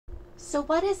So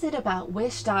what is it about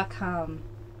Wish.com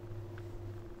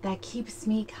that keeps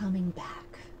me coming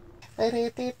back?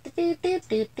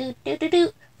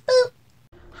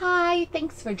 Hi,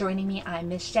 thanks for joining me. I'm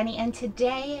Miss Jenny, and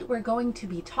today we're going to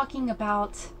be talking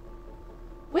about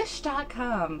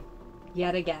Wish.com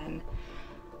yet again.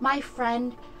 My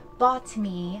friend bought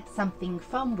me something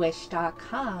from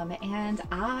Wish.com, and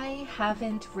I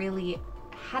haven't really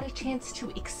had a chance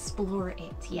to explore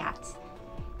it yet.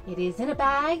 It is in a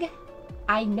bag.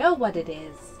 I know what it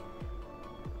is,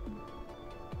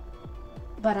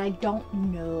 but I don't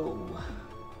know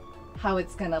how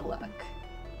it's gonna look.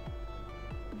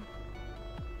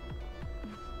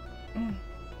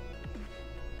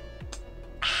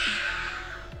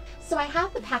 So I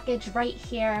have the package right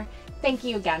here. Thank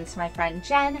you again to my friend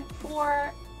Jen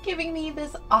for giving me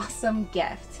this awesome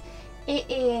gift. It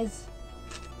is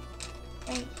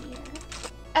right here.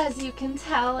 As you can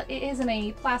tell, it is in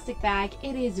a plastic bag.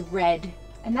 It is red,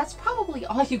 and that's probably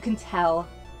all you can tell.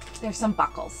 There's some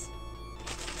buckles.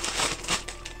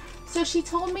 So she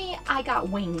told me I got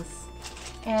wings,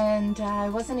 and I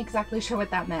wasn't exactly sure what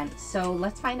that meant. So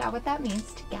let's find out what that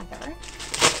means together.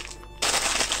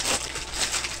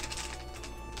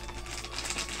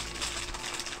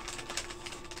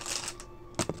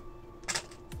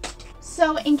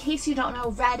 So in case you don't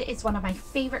know, red is one of my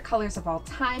favorite colors of all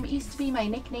time. It used to be my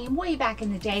nickname way back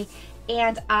in the day,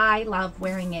 and I love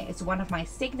wearing it. It's one of my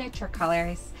signature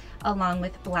colors, along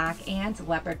with black and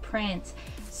leopard print.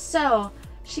 So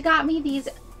she got me these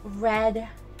red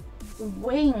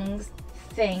wings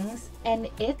things, and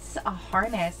it's a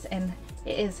harness, and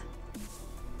it is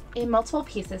in multiple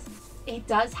pieces. It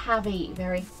does have a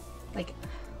very like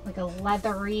a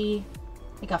leathery,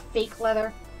 like a fake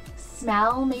leather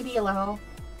smell, maybe a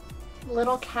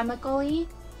little chemically.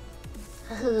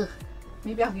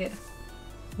 Maybe I'll get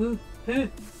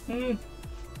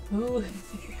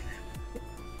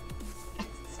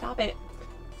stop it.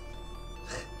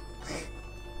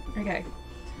 Okay.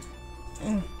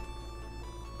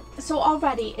 So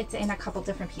already it's in a couple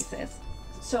different pieces.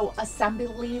 So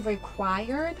assembly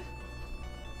required.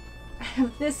 I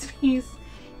have this piece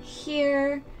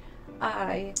here.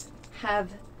 I have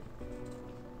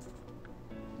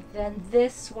then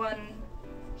this one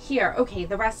here. Okay,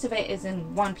 the rest of it is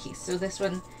in one piece. So this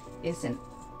one is an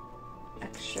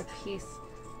extra piece.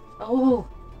 Oh,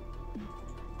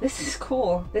 this is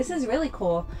cool. This is really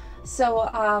cool. So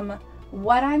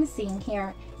what I'm seeing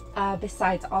here,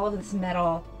 besides all of this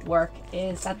metal work,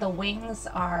 is that the wings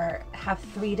have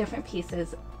 3 different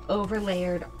pieces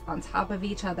overlayered on top of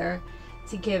each other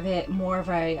to give it more of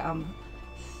a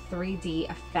 3D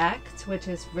effect, which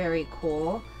is very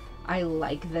cool. I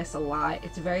like this a lot.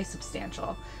 It's very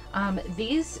substantial.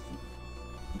 These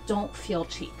don't feel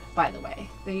cheap, by the way.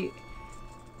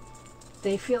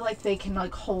 They feel like they can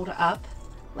like hold up,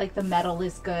 like the metal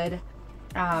is good.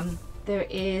 There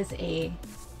is a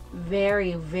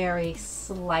very, very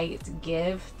slight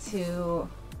give to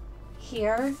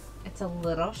here. It's a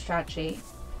little stretchy,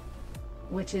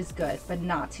 which is good, but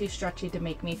not too stretchy to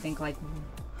make me think like,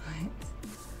 what?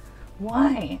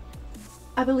 Why?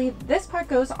 I believe this part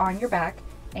goes on your back,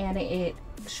 and it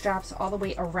straps all the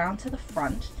way around to the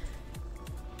front.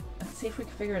 Let's see if we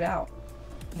can figure it out.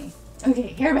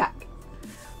 Okay, hair back.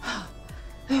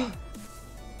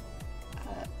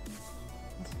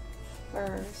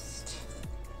 First,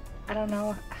 I don't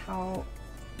know how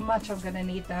much I'm gonna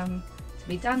need them to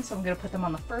be done, so I'm gonna put them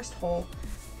on the first hole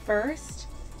first,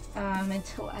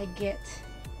 until I get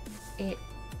it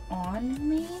on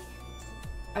me.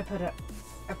 I put it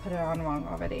on wrong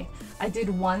already. I did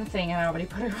one thing and I already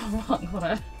put it on wrong. Hold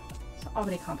on. It's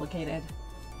already complicated.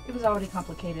 It was already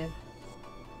complicated.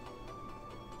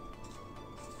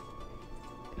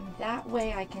 That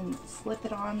way I can slip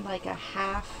it on like a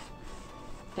half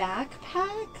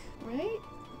backpack, right?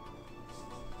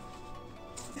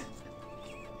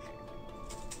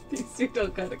 These two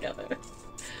don't go together.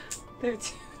 They're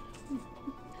two.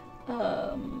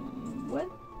 What?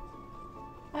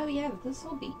 Oh yeah, this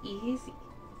will be easy.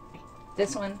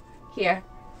 This one here.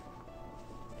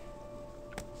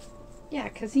 Yeah,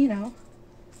 because you know,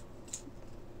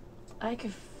 I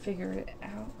could figure it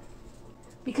out.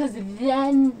 Because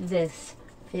then this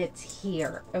fits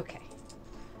here. Okay.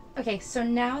 Okay, so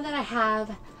now that I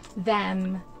have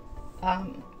them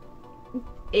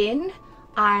in,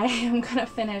 I am gonna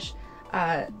finish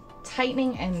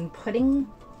tightening and putting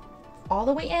all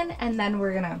the way in, and then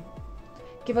we're gonna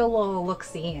give it a little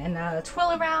look-see and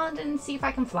twirl around and see if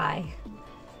I can fly.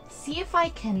 See if I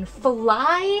can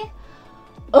fly?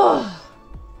 Ugh!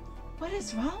 What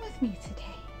is wrong with me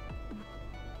today?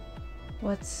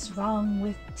 What's wrong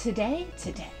with today?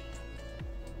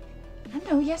 I don't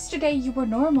know, yesterday you were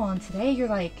normal and today you're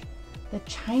like the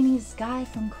Chinese guy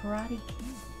from Karate Kid.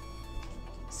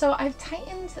 So I've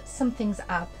tightened some things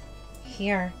up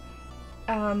here.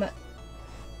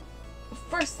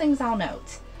 First things I'll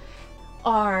note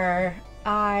are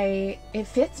it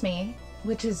fits me,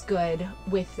 which is good,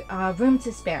 with room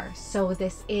to spare. So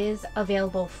this is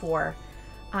available for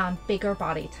bigger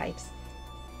body types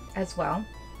as well.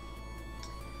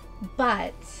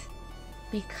 But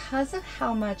because of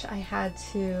how much I had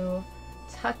to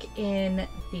tuck in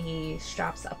the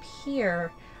straps up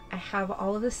here, I have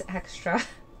all of this extra.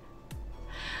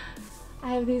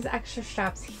 I have these extra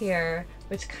straps here,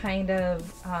 which kind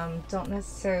of don't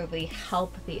necessarily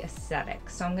help the aesthetic.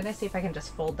 So I'm gonna see if I can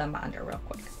just fold them under real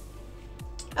quick.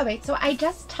 Okay, so I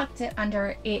just tucked it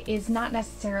under. It is not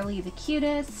necessarily the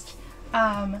cutest,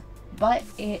 but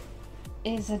it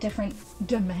is a different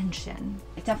dimension.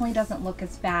 It definitely doesn't look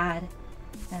as bad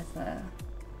as the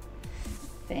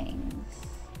things.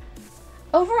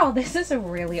 Overall, this is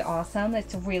really awesome.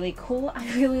 It's really cool. I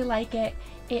really like it.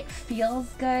 It feels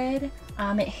good.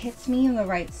 It hits me in the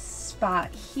right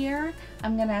spot here.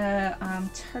 I'm gonna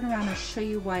turn around and show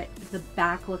you what the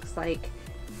back looks like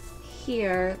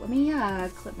here. Let me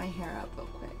clip my hair up real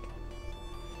quick.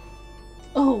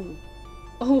 Oh,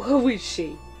 who is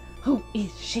she? Who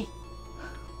is she?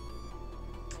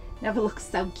 Never looks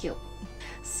so cute.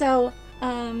 So,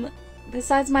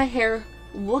 besides my hair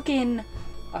looking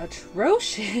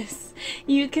atrocious,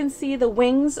 you can see the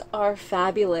wings are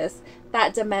fabulous.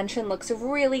 That dimension looks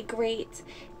really great.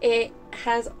 It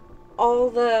has all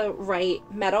the right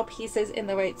metal pieces in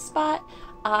the right spot.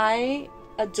 I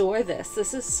adore this.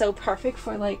 This is so perfect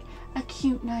for like a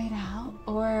cute night out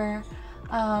or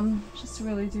just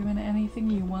really doing anything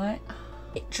you want.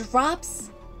 It drops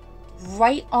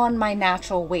right on my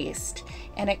natural waist,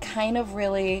 and it kind of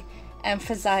really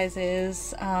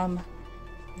emphasizes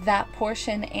that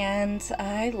portion, and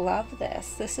I love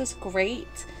this. This is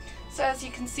great. So as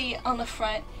you can see on the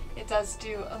front, it does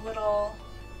do a little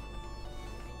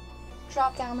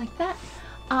drop down like that.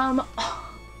 I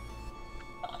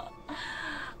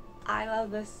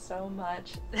love this so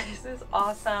much. This is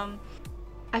awesome.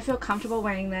 I feel comfortable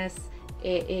wearing this.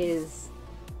 It is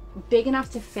big enough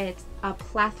to fit a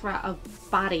plethora of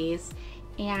bodies,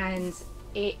 and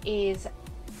it is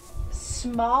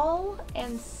small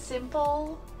and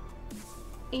simple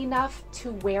enough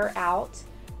to wear out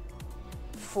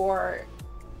for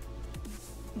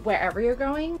wherever you're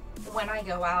going. When I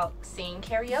go out singing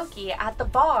karaoke at the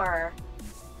bar,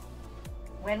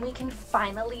 when we can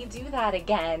finally do that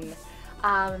again.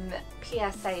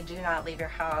 PSA, do not leave your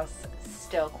house,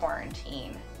 still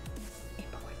quarantine.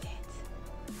 Important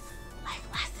life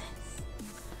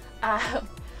lessons.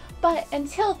 But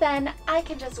until then, I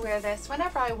can just wear this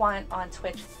whenever I want on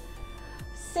Twitch.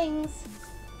 Sings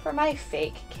for my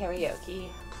fake karaoke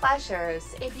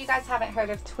pleasures. If you guys haven't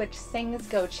heard of Twitch Sings,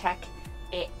 go check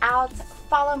it out.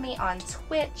 Follow me on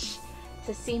Twitch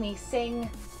to see me sing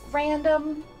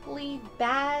randomly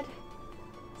bad.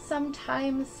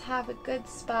 Sometimes have a good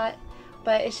spot,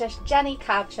 but it's just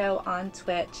JennyKopcho on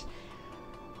Twitch.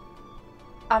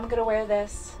 I'm gonna wear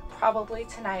this probably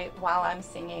tonight while I'm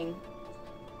singing.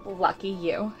 Lucky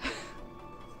you.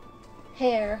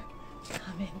 Hair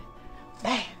coming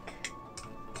back.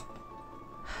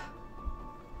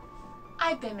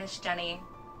 I've been Miss Jenny.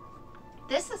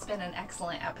 This has been an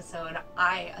excellent episode.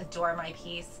 I adore my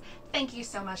piece. Thank you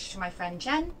so much to my friend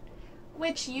Jen,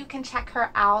 which you can check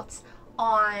her out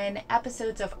on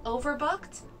episodes of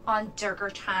Overbooked on DURGER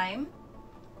TIME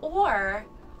or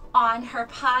on her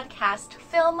podcast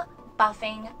Film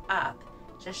Buffing Up.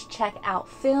 Just check out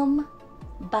Film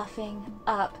Buffing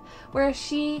Up, where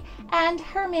she and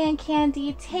her man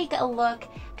Candy take a look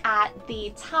at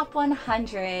the top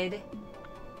 100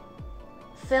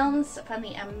 films from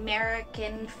the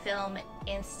American Film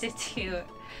Institute.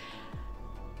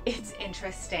 It's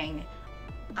interesting.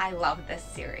 I love this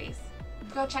series.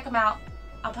 Go check them out.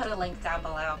 I'll put a link down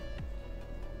below.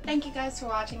 Thank you guys for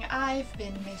watching. I've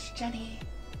been Miss Jenny.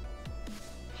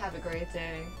 Have a great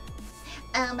day.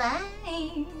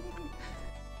 Bye.